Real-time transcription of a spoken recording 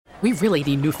We really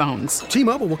need new phones.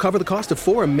 T-Mobile will cover the cost of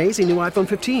 4 amazing new iPhone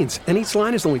 15s, and each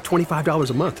line is only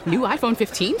 $25 a month. New iPhone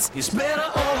 15s? It's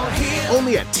better over here.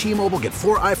 Only at T-Mobile, get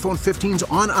 4 iPhone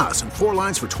 15s on us and 4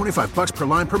 lines for $25 per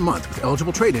line per month with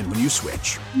eligible trade-in when you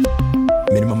switch.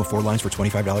 Minimum of 4 lines for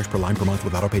 $25 per line per month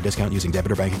with autopay discount using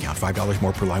debit or bank account. $5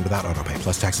 more per line without autopay,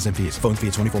 plus taxes and fees. Phone fee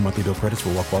at 24 monthly bill credits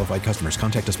for well-qualified customers.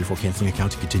 Contact us before canceling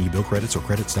account to continue bill credits or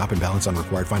credit stop and balance on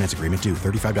required finance agreement due.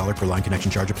 $35 per line connection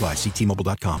charge applies. See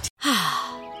T-Mobile.com.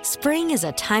 Spring is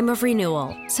a time of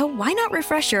renewal, so why not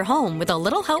refresh your home with a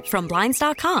little help from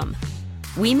Blinds.com?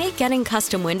 We make getting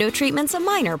custom window treatments a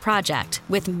minor project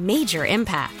with major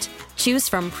impact. Choose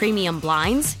from premium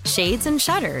blinds, shades, and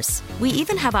shutters. We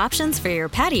even have options for your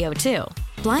patio, too.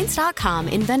 Blinds.com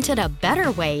invented a better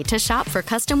way to shop for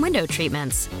custom window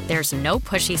treatments. There's no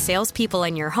pushy salespeople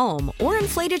in your home or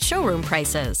inflated showroom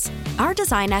prices. Our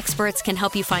design experts can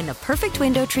help you find the perfect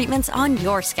window treatments on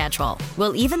your schedule.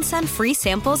 We'll even send free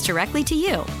samples directly to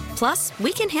you. Plus,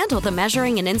 we can handle the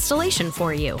measuring and installation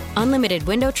for you. Unlimited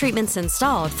window treatments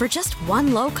installed for just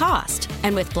one low cost.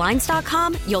 And with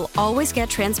Blinds.com, you'll always get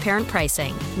transparent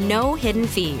pricing. No hidden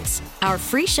fees. Our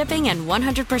free shipping and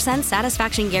 100%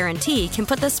 satisfaction guarantee can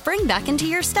put the spring back into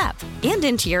your step and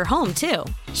into your home, too.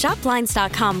 Shop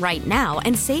Blinds.com right now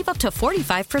and save up to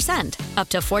 45%. Up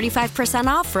to 45%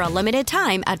 off for a limited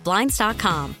time at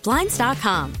Blinds.com.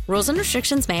 Blinds.com. Rules and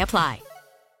restrictions may apply.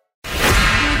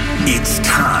 It's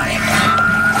time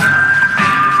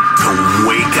to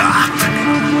wake up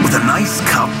with a nice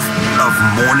cup of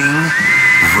morning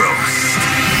roast.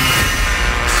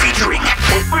 Featuring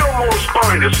Fillmore's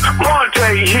finest,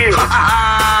 Bonta here.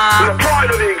 The pride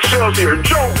of the Excelsior,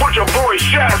 Joe Butcher Boy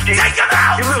Shasky. Take it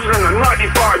out! You're listening to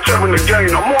 95.7 The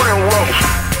Game, the morning roast.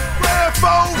 Bread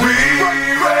for we,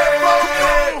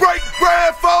 break bread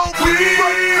for we,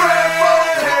 bread for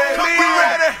we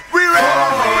ready, we ready.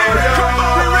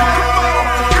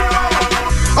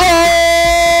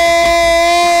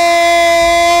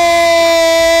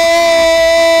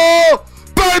 Oh,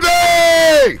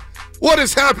 baby! What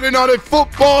is happening on a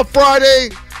Football Friday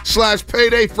 /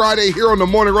 Payday Friday here on the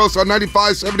Morning Roast on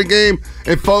 95.7 The Game?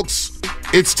 And folks,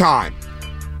 it's time.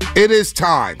 It is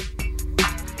time.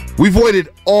 We've waited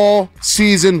all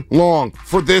season long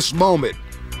for this moment.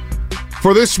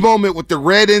 For this moment with the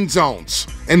red end zones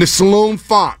and the saloon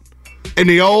font and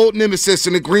the old nemesis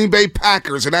and the Green Bay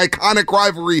Packers, an iconic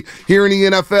rivalry here in the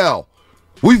NFL.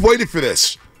 We've waited for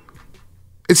this.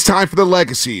 It's time for the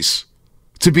legacies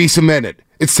to be cemented.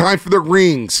 It's time for the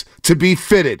rings to be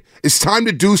fitted. It's time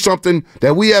to do something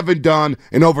that we haven't done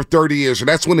in over 30 years, and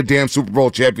that's win the damn Super Bowl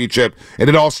championship. And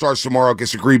it all starts tomorrow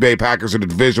against the Green Bay Packers in the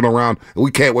divisional round. And we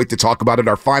can't wait to talk about it.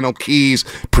 Our final keys,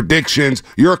 predictions,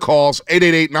 your calls,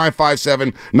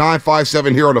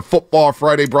 888-957-957 here on a Football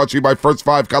Friday, brought to you by First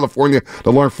 5 California.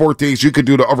 To learn 4 things you can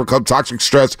do to overcome toxic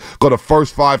stress, go to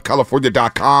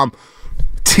first5california.com.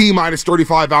 T-minus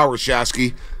 35 hours,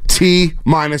 Shasky.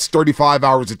 T-minus 35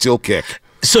 hours until kick.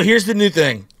 So here's the new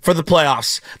thing for the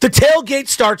playoffs. The tailgate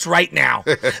starts right now.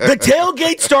 The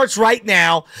tailgate starts right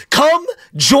now. Come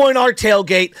join our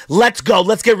tailgate. Let's go.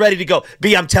 Let's get ready to go.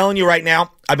 B, I'm telling you right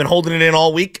now, I've been holding it in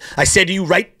all week. I said to you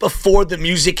right before the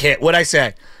music hit, what'd I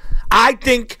say? I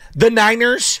think the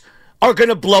Niners are going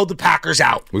to blow the Packers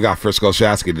out. We got Frisco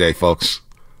Shasky today, folks.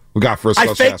 We got Frisco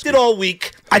Shasky. I faked it all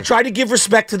week. I tried to give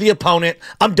respect to the opponent.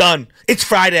 I'm done. It's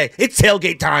Friday. It's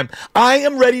tailgate time. I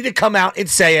am ready to come out and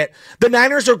say it. The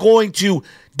Niners are going to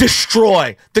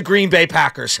destroy the Green Bay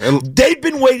Packers. They've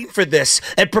been waiting for this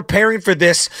and preparing for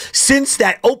this since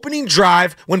that opening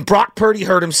drive when Brock Purdy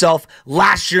hurt himself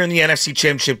last year in the NFC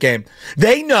Championship game.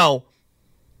 They know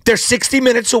they're 60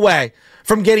 minutes away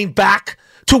from getting back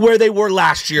to where they were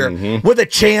last year with a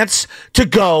chance to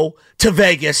go to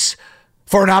Vegas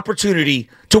for an opportunity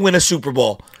to win a Super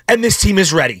Bowl. And this team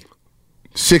is ready.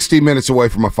 60 minutes away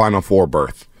from a Final Four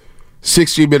berth.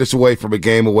 60 minutes away from a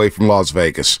game away from Las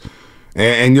Vegas.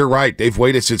 And you're right. They've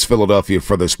waited since Philadelphia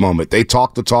for this moment. They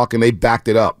talked the talk and they backed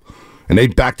it up. And they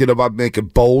backed it up by making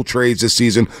bold trades this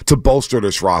season to bolster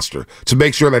this roster, to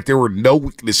make sure that there were no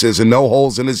weaknesses and no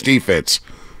holes in his defense.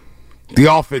 The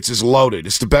offense is loaded.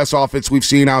 It's the best offense we've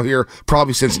seen out here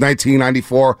probably since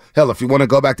 1994. Hell, if you want to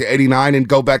go back to 89 and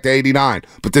go back to 89.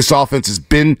 But this offense has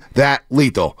been that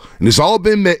lethal. And it's all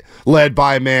been led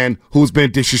by a man who's been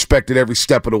disrespected every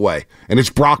step of the way. And it's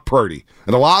Brock Purdy.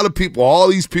 And a lot of people, all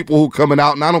these people who are coming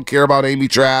out, and I don't care about Amy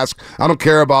Trask, I don't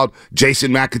care about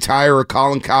Jason McIntyre or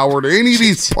Colin Coward or any of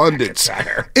these pundits.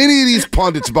 Any of these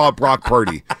pundits about Brock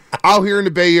Purdy. Out here in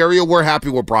the Bay Area, we're happy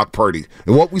with Brock Purdy.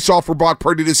 And what we saw for Brock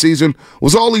Purdy this season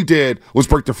was all he did was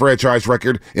break the franchise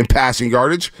record in passing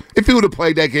yardage. If he would have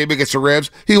played that game against the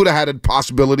Rams, he would have had a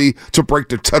possibility to break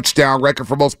the touchdown record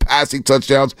for most passing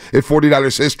touchdowns in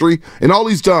 49ers history. And all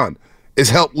he's done is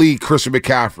help lead Christian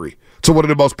McCaffrey to one of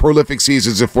the most prolific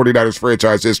seasons in 49ers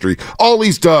franchise history. All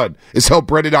he's done is help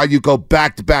Brandon Ayuk go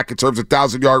back-to-back in terms of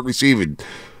 1,000-yard receiving.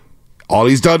 All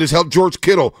he's done is help George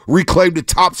Kittle reclaim the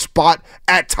top spot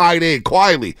at tight end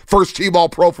quietly. First team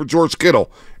All-Pro for George Kittle.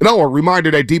 And a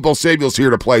reminder that Deebo Samuel's here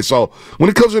to play. So when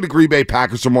it comes to the Green Bay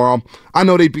Packers tomorrow, I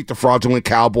know they beat the fraudulent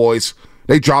Cowboys.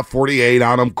 They dropped 48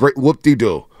 on them. Great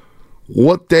whoop-de-doo.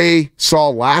 What they saw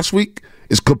last week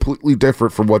is completely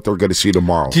different from what they're going to see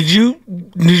tomorrow. Did you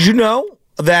know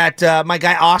that my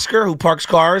guy Oscar, who parks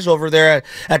cars over there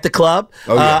at the club,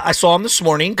 I saw him this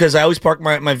morning because I always park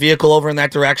my vehicle over in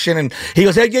that direction, and he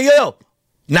goes, hey, yo,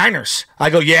 Niners. I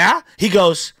go, yeah? He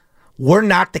goes, we're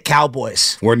not the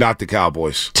Cowboys. We're not the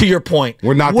Cowboys. To your point.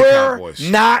 We're not the Cowboys.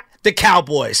 We're not the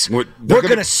Cowboys. We're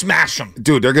going to smash them.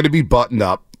 Dude, they're going to be buttoned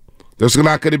up. There's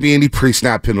not going to be any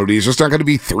pre-snap penalties. There's not going to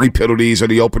be 3 penalties on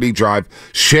the opening drive.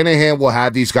 Shanahan will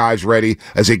have these guys ready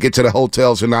as they get to the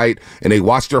hotels tonight and they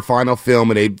watch their final film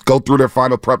and they go through their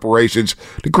final preparations.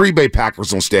 The Green Bay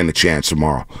Packers don't stand a chance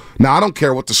tomorrow. Now, I don't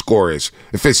care what the score is.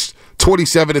 If it's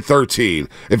 27-13,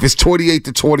 if it's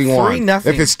 28-21,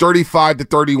 if it's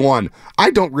 35-31, I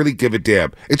don't really give a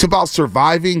damn. It's about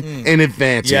surviving and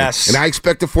advancing. Yes. And I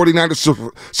expect the 49ers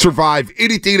to survive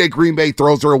anything that Green Bay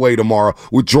throws their way tomorrow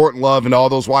with Jordan Love and all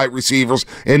those wide receivers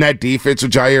and that defense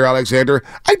with Jair Alexander.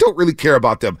 I don't really care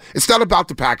about them. It's not about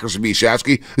the Packers and me,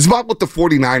 Shasky. It's about what the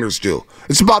 49ers do.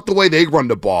 It's about the way they run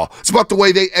the ball. It's about the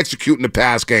way they execute in the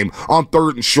pass game on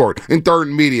 3rd and short, in 3rd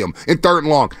and medium, in 3rd and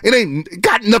long. It ain't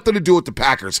got nothing to do with the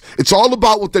Packers. It's all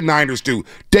about what the Niners do.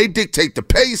 They dictate the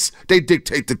pace. They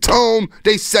dictate the tone.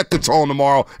 They set the tone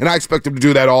tomorrow, and I expect them to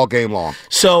do that all game long.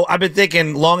 So I've been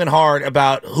thinking long and hard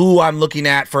about who I'm looking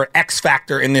at for X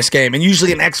factor in this game, and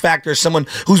usually an X factor is someone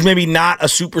who's maybe not a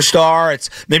superstar. It's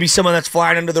maybe someone that's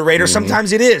flying under the radar.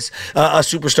 Sometimes it is a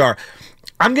superstar.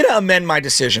 I'm going to amend my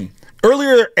decision.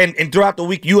 Earlier and throughout the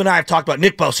week, you and I have talked about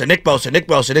Nick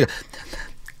Bosa.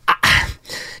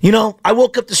 I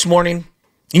woke up this morning,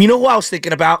 and you know who I was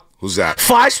thinking about? Who's that?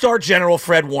 5-star General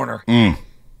Fred Warner.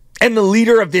 And the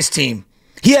leader of this team.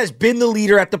 He has been the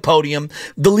leader at the podium,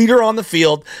 the leader on the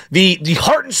field, the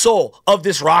heart and soul of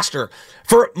this roster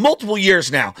for multiple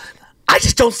years now. I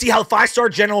just don't see how 5-star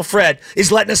General Fred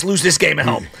is letting us lose this game at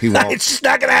home. He won't. It's just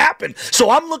not going to happen. So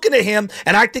I'm looking at him,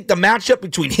 and I think the matchup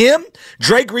between him,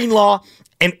 Dre Greenlaw,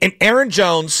 and Aaron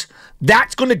Jones,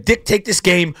 that's going to dictate this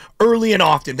game early and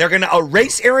often. They're going to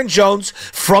erase Aaron Jones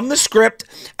from the script,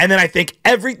 and then I think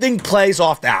everything plays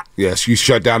off that. Yes, you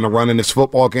shut down the run in this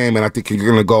football game, and I think you're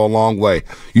going to go a long way.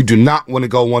 You do not want to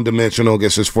go one-dimensional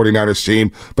against this 49ers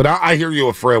team, but I hear you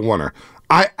with Fred Warner.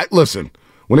 Listen,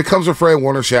 when it comes to Fred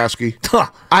Warner, Shasky,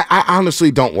 I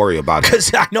honestly don't worry about it.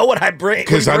 Because I know what I bring.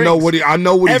 Because I know what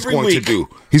he's going week. to do.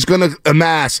 He's going to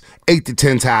amass 8 to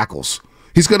 10 tackles.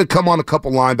 He's going to come on a couple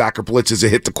linebacker blitzes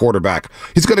and hit the quarterback.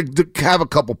 He's going to have a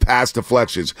couple pass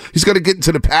deflections. He's going to get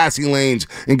into the passing lanes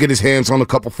and get his hands on a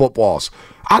couple footballs.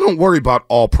 I don't worry about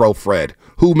All-Pro Fred,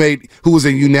 who was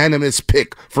a unanimous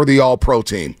pick for the All-Pro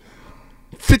team.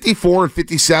 54 and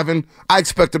 57, I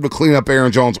expect him to clean up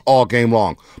Aaron Jones all game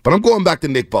long. But I'm going back to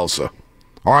Nick Bosa.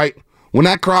 All right? When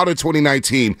that crowd in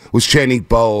 2019 was chanting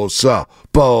Bosa,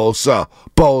 Bosa,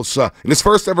 Bosa, in his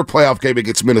first ever playoff game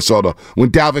against Minnesota,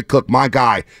 when Dalvin Cook, my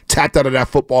guy, tapped out of that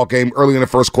football game early in the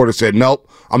first quarter, said,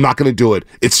 nope, I'm not going to do it.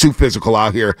 It's too physical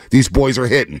out here. These boys are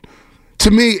hitting.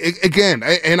 To me, again,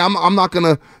 and I'm not going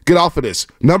to get off of this,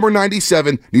 number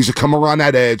 97 needs to come around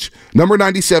that edge. Number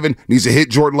 97 needs to hit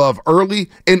Jordan Love early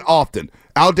and often.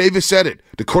 Al Davis said it.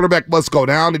 The quarterback must go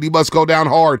down, and he must go down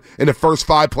hard in the first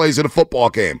 5 plays of the football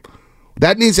game.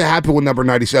 That needs to happen with number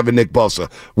 97, Nick Bosa.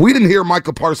 We didn't hear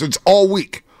Micah Parsons all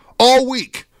week. All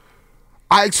week.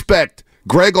 I expect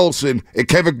Greg Olsen and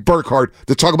Kevin Burkhardt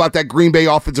to talk about that Green Bay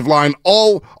offensive line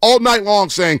all night long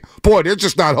saying, boy, they're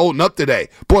just not holding up today.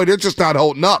 Boy, they're just not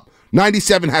holding up.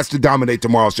 97 has to dominate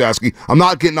tomorrow, Shasky. I'm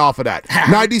not getting off of that.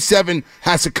 97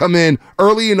 has to come in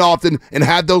early and often and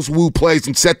have those woo plays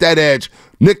and set that edge.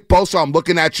 Nick Bosa, I'm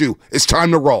looking at you. It's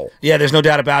time to roll. Yeah, there's no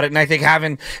doubt about it. And I think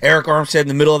having Eric Armstead in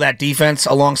the middle of that defense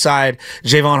alongside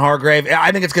Javon Hargrave,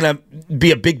 I think it's going to be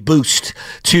a big boost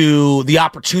to the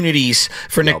opportunities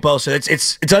for Nick Bosa.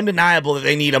 It's undeniable that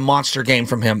they need a monster game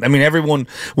from him. I mean, everyone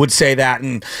would say that,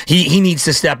 and he needs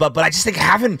to step up. But I just think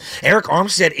having Eric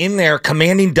Armstead in there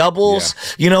commanding doubles,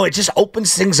 it just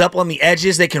opens things up on the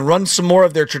edges. They can run some more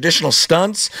of their traditional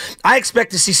stunts. I expect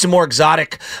to see some more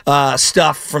exotic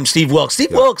stuff from Steve Wilks.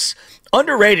 Steve Wilks,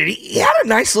 underrated. He had a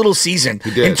nice little season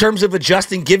in terms of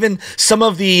adjusting, given some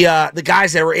of the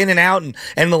guys that were in and out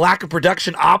and the lack of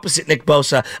production opposite Nick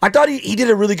Bosa. I thought he did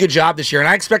a really good job this year, and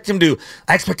I expect him to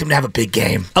have a big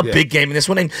game, big game in this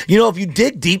one. And if you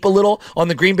dig deep a little on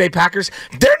the Green Bay Packers,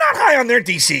 they're not high on their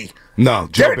DC. No,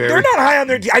 Joe Barry. They're not high on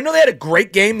their. I know they had a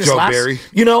great game this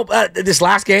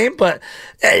last game, but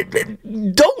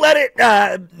don't let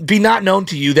it be not known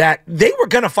to you that they were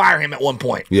going to fire him at one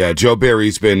point. Yeah, Joe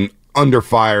Barry's been under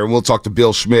fire, and we'll talk to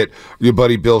Bill Schmidt, your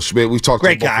buddy Bill Schmidt. We've talked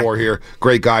to him before here.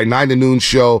 Great guy. 9 to noon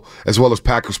show, as well as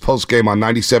Packers post game on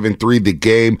 97.3 The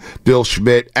Game. Bill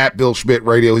Schmidt at Bill Schmidt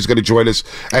Radio. He's going to join us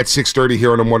at 6:30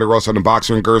 here on the Morning Roast on the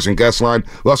Boxer and Gers and guest line.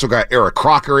 We also got Eric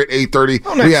Crocker at 8:30.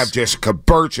 Oh, nice. We have Jessica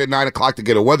Birch at 9 o'clock to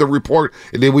get a weather report,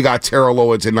 and then we got Terrell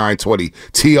Owens at 9:20.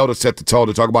 T.O. to set the tone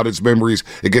to talk about his memories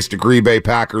against the Green Bay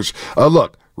Packers.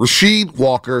 Look, Rasheed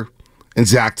Walker and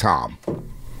Zach Tom.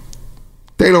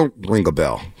 They don't ring a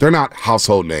bell. They're not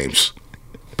household names.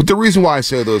 But the reason why I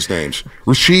say those names,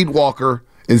 Rasheed Walker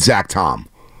and Zach Tom,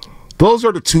 those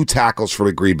are the two tackles for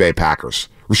the Green Bay Packers.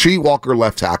 Rasheed Walker,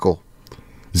 left tackle.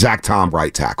 Zach Tom,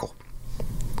 right tackle.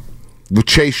 With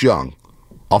Chase Young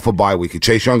off a bye week.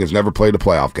 Chase Young has never played a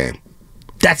playoff game.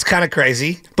 That's kind of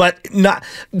crazy, but not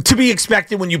to be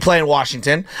expected when you play in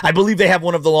Washington. I believe they have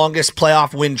one of the longest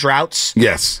playoff win droughts.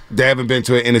 Yes. They haven't been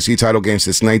to an NFC title game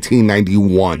since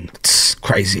 1991. It's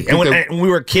crazy. And when we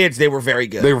were kids, they were very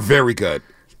good. They were very good.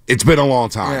 It's been a long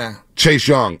time. Yeah. Chase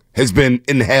Young has been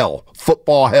in hell,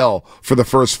 football hell, for the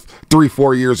first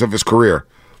 3-4 years of his career.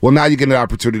 Well, now you get an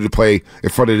opportunity to play in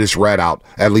front of this red out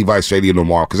at Levi Stadium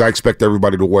tomorrow, because I expect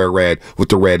everybody to wear red with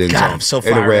the red end zone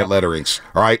and the red letterings.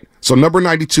 All right? So number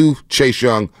 92, Chase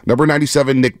Young. Number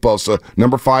 97, Nick Bosa.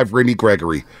 Number 5, Randy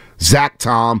Gregory. Zach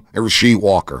Tom and Rasheed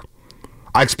Walker.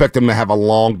 I expect them to have a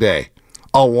long day.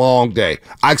 A long day.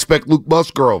 I expect Luke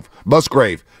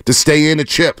Musgrave to stay in a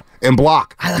chip and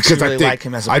block. I actually like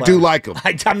him as a player. I do like him.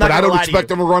 But I don't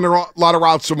expect him to run a lot of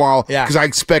routes tomorrow, because I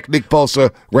expect Nick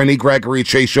Bosa, Randy Gregory,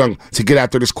 Chase Young to get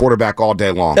after this quarterback all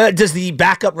day long. Does the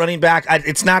backup running back,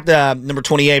 it's not the number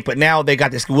 28, but now they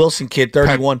got this Wilson kid,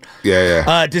 31.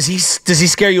 Does he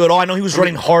scare you at all? I know he was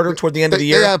running harder toward the end of the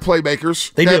year. They have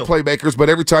playmakers. They have playmakers, but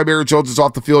every time Aaron Jones is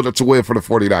off the field, it's a win for the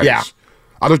 49ers. Yeah.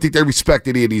 I don't think they respect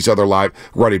any of these other live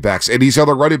running backs. And these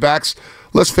other running backs,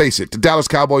 let's face it, the Dallas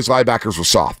Cowboys linebackers were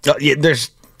soft.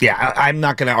 I'm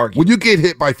not going to argue. When you get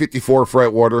hit by 54 Fred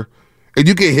Warner and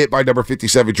you get hit by number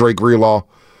 57 Dre Greenlaw,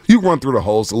 you run through the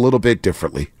holes a little bit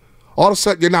differently. All of a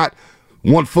sudden, you're not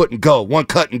 1 foot and go, 1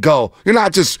 cut and go. You're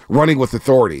not just running with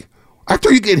authority.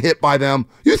 After you get hit by them,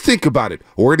 you think about it.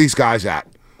 Where are these guys at?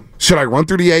 Should I run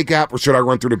through the A gap or should I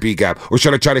run through the B gap? Or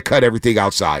should I try to cut everything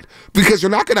outside? Because you're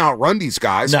not going to outrun these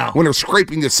guys when they're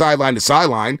scraping the sideline to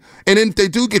sideline. And then if they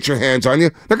do get your hands on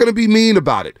you, they're going to be mean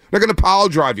about it. They're going to pile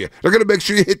drive you. They're going to make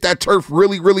sure you hit that turf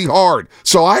really, really hard.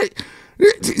 So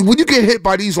when you get hit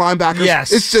by these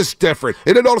linebackers, it's just different.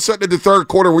 And then all of a sudden in the third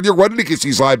quarter, when you're running against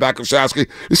these linebackers, Shasky,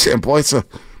 you're saying, boy,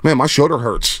 man, my shoulder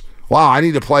hurts. Wow, I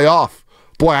need to play off.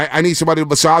 Boy, I need somebody to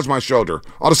massage my shoulder.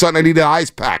 All of a sudden, I need an ice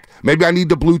pack. Maybe I need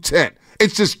the blue tent.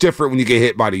 It's just different when you get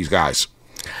hit by these guys.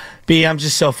 B, I'm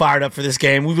just so fired up for this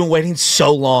game. We've been waiting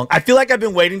so long. I feel like I've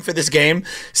been waiting for this game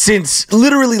since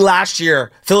literally last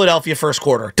year, Philadelphia first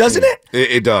quarter. Doesn't it?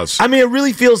 It does. I mean, it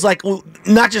really feels like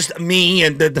not just me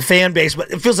and the fan base,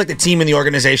 but it feels like the team and the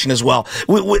organization as well.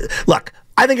 Look,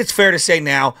 I think it's fair to say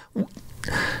now,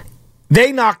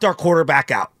 they knocked our quarterback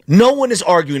out. No one is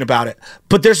arguing about it.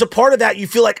 But there's a part of that you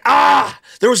feel like,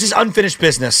 there was this unfinished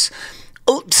business.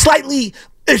 Slightly,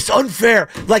 it's unfair.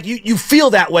 Like, you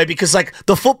feel that way because, like,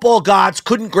 the football gods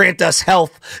couldn't grant us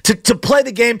health to play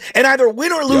the game and either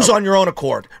win or lose on your own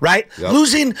accord, right?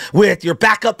 Losing with your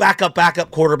backup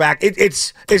quarterback,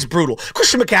 it's brutal.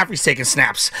 Christian McCaffrey's taking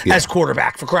snaps as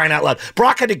quarterback, for crying out loud.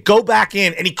 Brock had to go back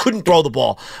in, and he couldn't throw the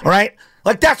ball, all right?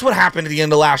 Like, that's what happened at the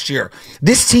end of last year.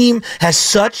 This team has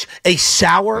such a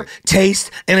sour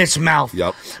taste in its mouth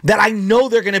that I know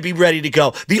they're going to be ready to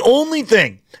go. The only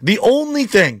thing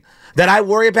that I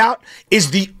worry about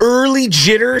is the early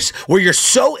jitters where you're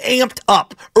so amped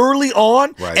up early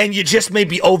on and you just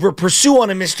maybe over pursue on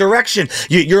a misdirection.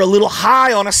 You're a little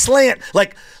high on a slant,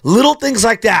 like little things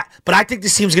like that. But I think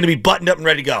this team's going to be buttoned up and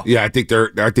ready to go. Yeah, I think they're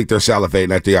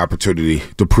salivating at the opportunity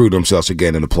to prove themselves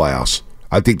again in the playoffs.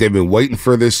 I think they've been waiting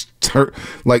for this.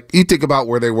 Like, you think about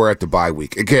where they were at the bye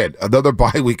week. Again, another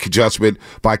bye week adjustment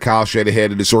by Kyle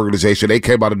Shanahan and this organization. They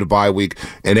came out of the bye week,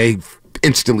 and they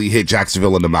instantly hit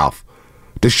Jacksonville in the mouth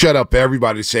to shut up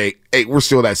everybody to say, hey, we're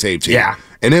still that same team. Yeah.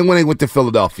 And then when they went to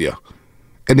Philadelphia,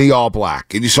 and they all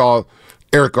black, and you saw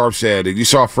Eric Armstead, and you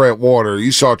saw Fred Warner,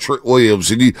 you saw Trent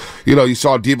Williams, and you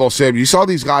saw Deebo Samuel, you saw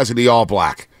these guys in the all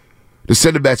black. The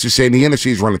center backs are saying the NFC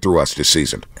is running through us this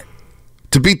season.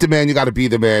 To beat the man, you got to be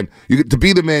the man. To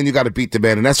be the man, you got to beat the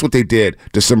man, and that's what they did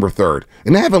December 3rd.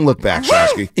 And they haven't looked back,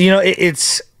 Shasky.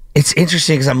 It's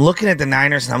interesting because I'm looking at the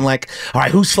Niners, and I'm like, all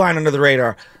right, who's flying under the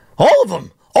radar? All of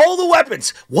them. All the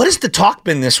weapons. What has the talk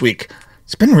been this week?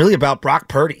 It's been really about Brock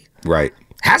Purdy. Right.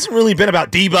 Hasn't really been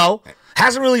about Debo.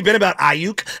 Hasn't really been about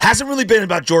Ayuk. Hasn't really been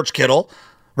about George Kittle.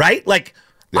 Right? Like,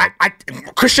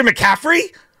 Christian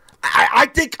McCaffrey? I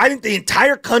think the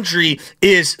entire country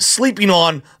is sleeping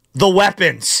on the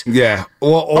weapons. Yeah.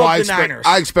 Well, I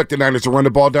expect the Niners to run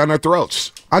the ball down their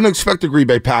throats. I don't expect the Green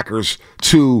Bay Packers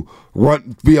to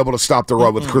be able to stop the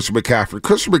run with Christian McCaffrey.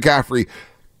 Christian McCaffrey,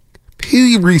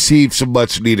 he received some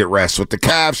much-needed rest with the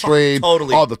calf strain,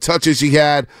 all the touches he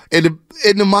had, in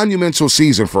the monumental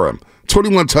season for him.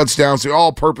 21 touchdowns,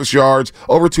 all-purpose yards,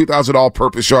 over 2,000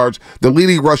 all-purpose yards, the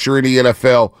leading rusher in the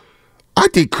NFL. I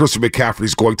think Christian McCaffrey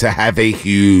is going to have a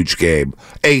huge game.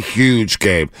 And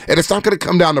it's not going to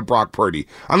come down to Brock Purdy.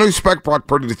 I don't expect Brock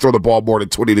Purdy to throw the ball more than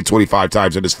 20 to 25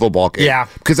 times in this football game. Yeah.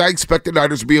 Because I expect the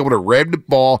Niners to be able to ram the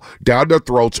ball down their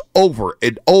throats over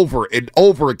and over and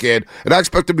over again. And I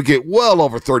expect them to get well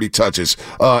over 30 touches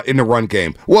in the run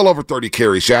game. Well over 30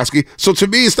 carries, Shasky. So to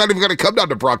me, it's not even going to come down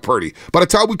to Brock Purdy. By the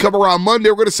time we come around Monday,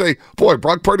 we're going to say, boy,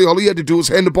 Brock Purdy, all he had to do was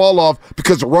hand the ball off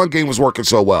because the run game was working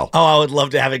so well. Oh, I would love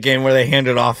to have a game where they hand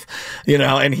it off,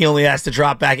 and he only has to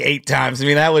drop back 8 times. I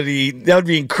mean, that would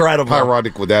be incredible. How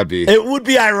ironic would that be? It would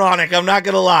be ironic. I'm not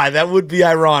going to lie. That would be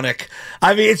ironic.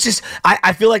 I mean, it's just,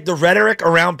 I feel like the rhetoric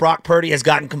around Brock Purdy has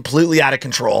gotten completely out of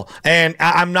control, and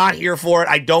I'm not here for it.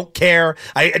 I don't care.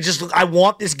 I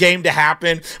want this game to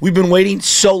happen. We've been waiting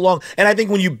so long, and I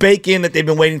think when you bake in that they've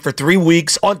been waiting for 3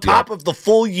 weeks on top of the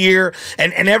full year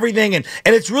and everything, and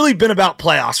it's really been about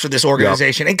playoffs for this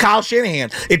organization and Kyle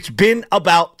Shanahan. It's been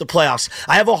about the playoffs.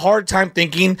 I have a hard time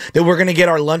thinking that we're going to get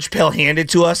our lunch pail handed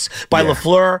to us by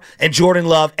LaFleur and Jordan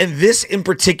Love and this in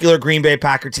particular Green Bay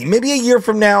Packer team. Maybe a year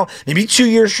from now, maybe 2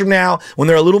 years from now when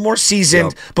they're a little more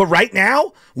seasoned. But right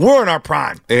now, we're in our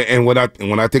prime. And when I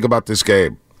think about this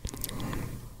game,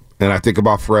 and I think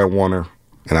about Fred Warner,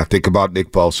 and I think about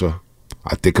Nick Bosa,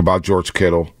 I think about George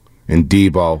Kittle and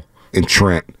Debo and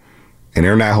Trent, and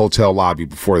they're in that hotel lobby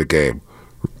before the game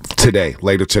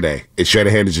later today. And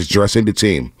Shanahan is just dressing the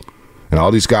team. And all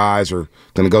these guys are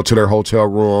going to go to their hotel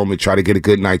room and try to get a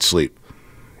good night's sleep.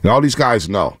 And all these guys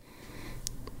know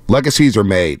legacies are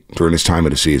made during this time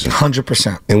of the season.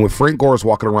 100%. And when Frank Gore is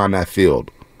walking around that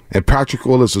field and Patrick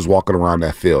Willis is walking around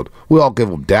that field, we all give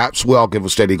them daps, we all give them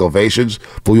standing ovations,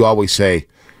 but we always say,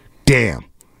 damn,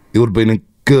 it would have been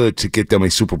good to get them a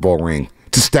Super Bowl ring,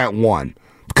 to stat one,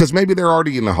 because maybe they're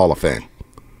already in the Hall of Fame.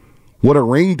 What a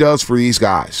ring does for these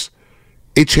guys,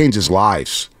 it changes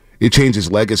lives. It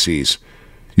changes legacies.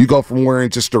 You go from wearing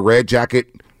just a red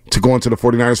jacket to going to the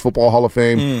 49ers Football Hall of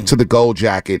Fame to the gold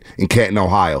jacket in Canton,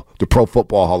 Ohio, the Pro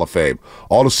Football Hall of Fame.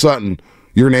 All of a sudden,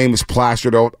 your name is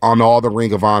plastered on all the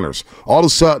Ring of Honors. All of a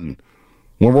sudden,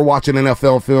 when we're watching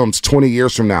NFL films 20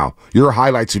 years from now, your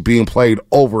highlights are being played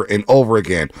over and over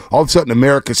again. All of a sudden,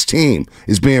 America's team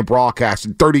is being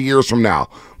broadcasted 30 years from now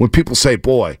when people say,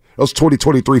 boy, those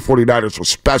 2023 49ers were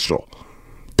special.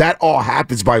 That all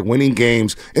happens by winning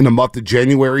games in the month of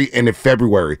January and in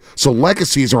February. So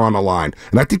legacies are on the line.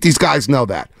 And I think these guys know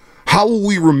that. How will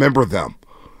we remember them?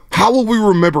 How will we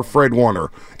remember Fred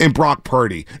Warner and Brock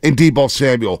Purdy and Deebo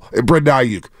Samuel and Brendan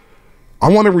Ayuk? I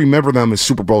want to remember them as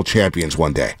Super Bowl champions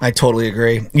one day. I totally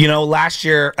agree. Last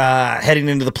year, heading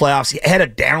into the playoffs, he had a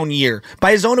down year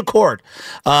by his own accord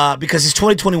because his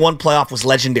 2021 playoff was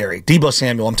legendary. Deebo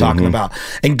Samuel, I'm talking about.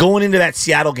 And going into that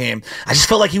Seattle game, I just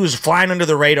felt like he was flying under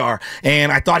the radar,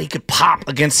 and I thought he could pop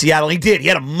against Seattle. He did. He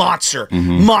had a monster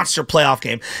playoff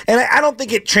game. And I don't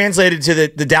think it translated to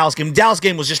the Dallas game. The Dallas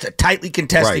game was just a tightly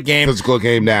contested game. Physical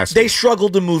game, nasty. They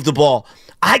struggled to move the ball.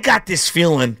 I got this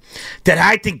feeling that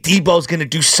I think Debo's going to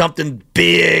do something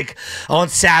big on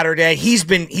Saturday. He's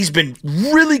been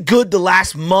really good the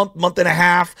last month and a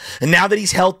half, and now that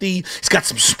he's healthy, he's got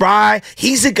some spry.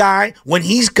 He's a guy, when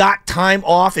he's got time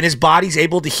off and his body's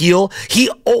able to heal, he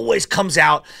always comes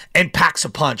out and packs a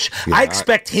punch. Yeah, I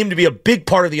expect him to be a big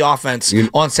part of the offense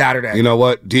on Saturday. You know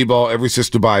what? Debo, ever since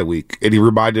the bye week, and he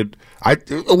reminded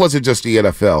it wasn't just the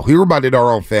NFL. He reminded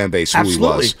our own fan base who he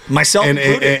was. Myself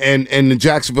included. And the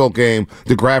Jacksonville game,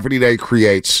 the gravity that he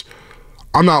creates,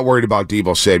 I'm not worried about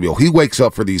Debo Samuel. He wakes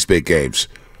up for these big games.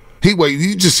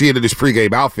 You just see it in his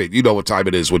pregame outfit. You know what time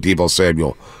it is with Debo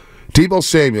Samuel. Debo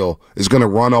Samuel is going to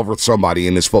run over somebody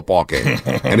in this football game,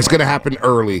 and it's going to happen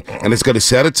early, and it's going to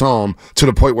set a tone to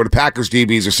the point where the Packers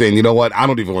DBs are saying, you know what, I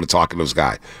don't even want to talk to this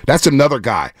guy. That's another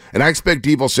guy, and I expect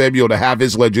Debo Samuel to have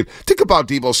his legend. Think about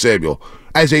Debo Samuel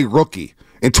as a rookie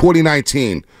in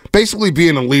 2019, basically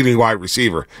being a leading wide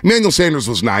receiver. Emmanuel Sanders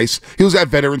was nice. He was that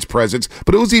veteran's presence,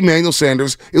 but it was Emmanuel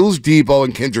Sanders, it was Debo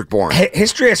and Kendrick Bourne.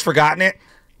 History has forgotten it.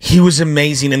 He was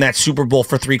amazing in that Super Bowl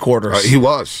for 3 quarters. He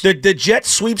was. The jet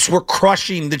sweeps were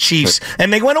crushing the Chiefs,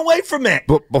 and they went away from it.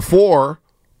 But before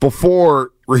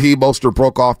Raheem Mostert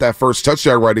broke off that first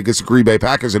touchdown right against the Green Bay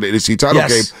Packers in the NFC title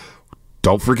game,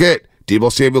 don't forget,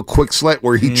 Debo Samuel quick slant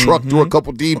where he trucked through a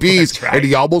couple DBs, and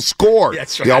he almost scored.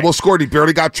 That's right. He almost scored. He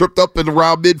barely got tripped up in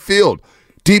around midfield.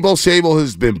 Debo Samuel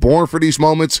has been born for these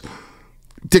moments.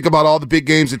 Think about all the big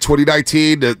games in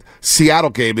 2019, the Seattle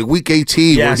game in Week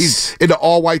 18, where he's in the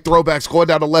all-white throwbacks, going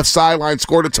down the left sideline,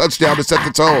 scored a touchdown to set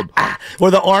the tone. Where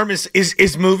the arm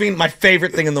is moving, my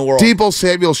favorite thing in the world. Debo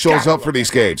Samuel shows up for these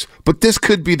games, but this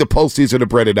could be the postseason of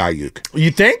Brandon Ayuk.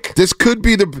 You think? This could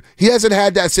be he hasn't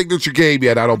had that signature game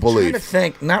yet, I don't believe. I'm trying to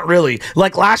think. Not really.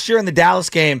 Like last year in the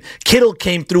Dallas game, Kittle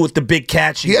came through with the big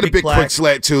catch. He had a big quick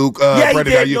slant too.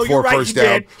 Brandon Ayuk for a first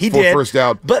down. He did. First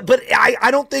down. But I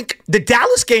don't think the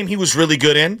Dallas game he was really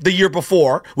good in the year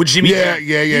before with Jimmy G.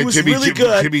 Yeah. He was really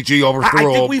good. Jimmy G overthrew him.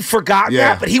 I think we've forgotten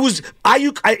that, but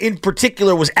Ayuk in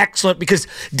particular was excellent because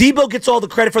Debo gets all the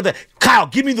credit for Kyle,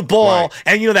 give me the ball,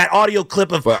 and that audio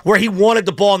clip of where he wanted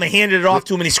the ball and they handed it off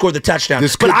to him and he scored the touchdown.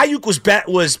 But Ayuk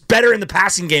was better in the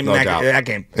passing game in that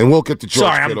game. And we'll get to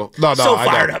George Kittle. I'm so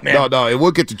fired up, man. No, and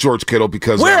we'll get to George Kittle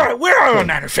because where are our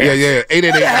Niner fans? Yeah.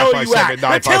 888 Where the hell are you at?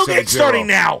 The tailgate's starting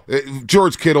now.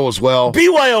 George Kittle as well.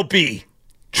 BYOB.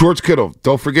 George Kittle,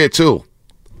 don't forget, too,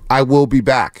 I will be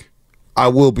back. I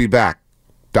will be back.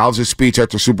 That was his speech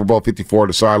after Super Bowl 54 on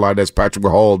the sideline as Patrick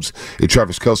Mahomes and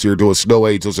Travis Kelce are doing snow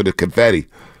angels and the confetti.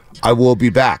 I will be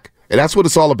back. And that's what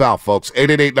it's all about, folks.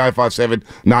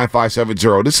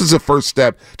 888-957-9570. This is the first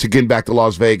step to getting back to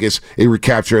Las Vegas and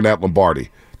recapturing that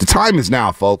Lombardi. The time is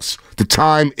now, folks. The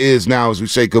time is now as we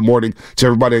say good morning to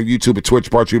everybody on YouTube and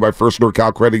Twitch, brought to you by First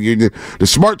NorCal Credit Union. The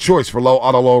smart choice for low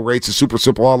auto loan rates, a super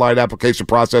simple online application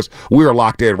process. We are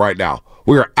locked in right now.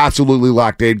 We are absolutely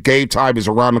locked in. Game time is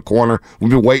around the corner.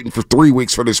 We've been waiting for 3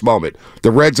 weeks for this moment.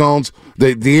 The red zones,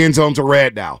 the end zones are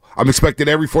red now. I'm expecting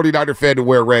every 49er fan to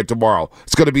wear red tomorrow.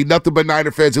 It's going to be nothing but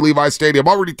Niner fans at Levi Stadium.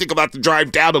 I'm already thinking about the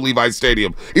drive down to Levi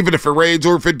Stadium, even if it rains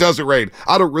or if it doesn't rain.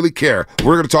 I don't really care.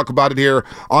 We're going to talk about it here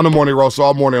on the Morning Roast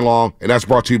all morning long, and that's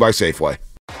brought to you by Safeway.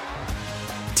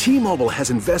 T-Mobile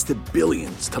has invested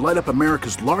billions to light up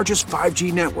America's largest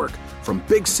 5G network, from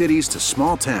big cities to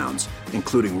small towns,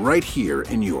 including right here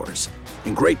in yours.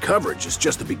 And great coverage is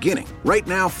just the beginning. Right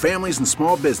now, families and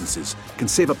small businesses can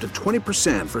save up to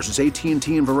 20% versus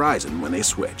AT&T and Verizon when they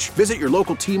switch. Visit your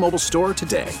local T-Mobile store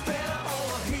today.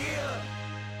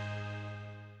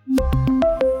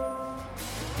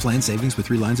 Plan savings with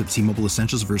 3 lines of T-Mobile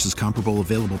Essentials versus comparable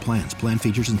available plans. Plan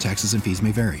features and taxes and fees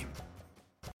may vary.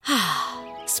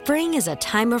 Spring is a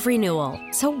time of renewal,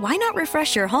 so why not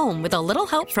refresh your home with a little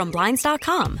help from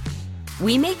Blinds.com?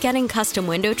 We make getting custom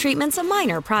window treatments a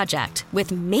minor project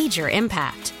with major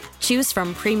impact. Choose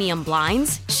from premium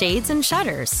blinds, shades, and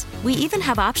shutters. We even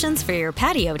have options for your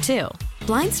patio, too.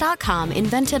 Blinds.com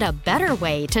invented a better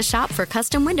way to shop for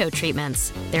custom window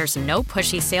treatments. There's no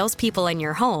pushy salespeople in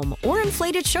your home or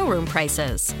inflated showroom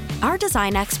prices. Our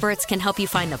design experts can help you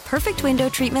find the perfect window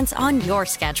treatments on your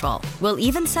schedule. We'll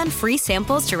even send free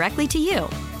samples directly to you.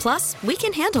 Plus, we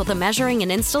can handle the measuring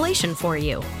and installation for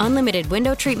you. Unlimited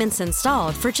window treatments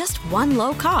installed for just one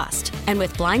low cost. And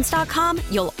with Blinds.com,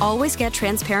 you'll always get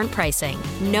transparent pricing.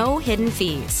 No hidden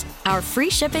fees. Our free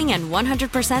shipping and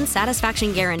 100%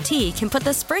 satisfaction guarantee can put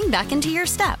the spring back into your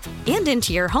step and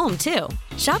into your home, too.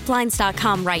 Shop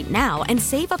Blinds.com right now and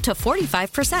save up to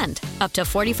 45%. Up to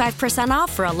 45%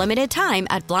 off for a limited time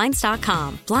at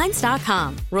Blinds.com.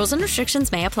 Blinds.com. Rules and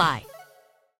restrictions may apply.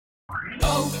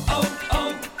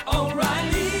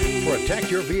 For a Protect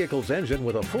your vehicle's engine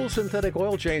with a full synthetic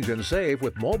oil change and save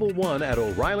with Mobile One at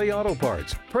O'Reilly Auto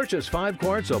Parts. Purchase 5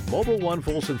 quarts of Mobile One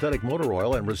full synthetic motor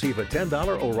oil and receive a $10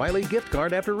 O'Reilly gift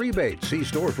card after rebate. See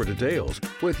store for details.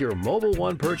 With your Mobile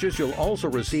One purchase, you'll also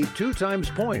receive 2 times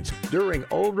points during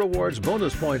O Rewards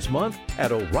Bonus Points Month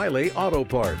at O'Reilly Auto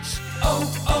Parts.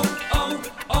 Oh,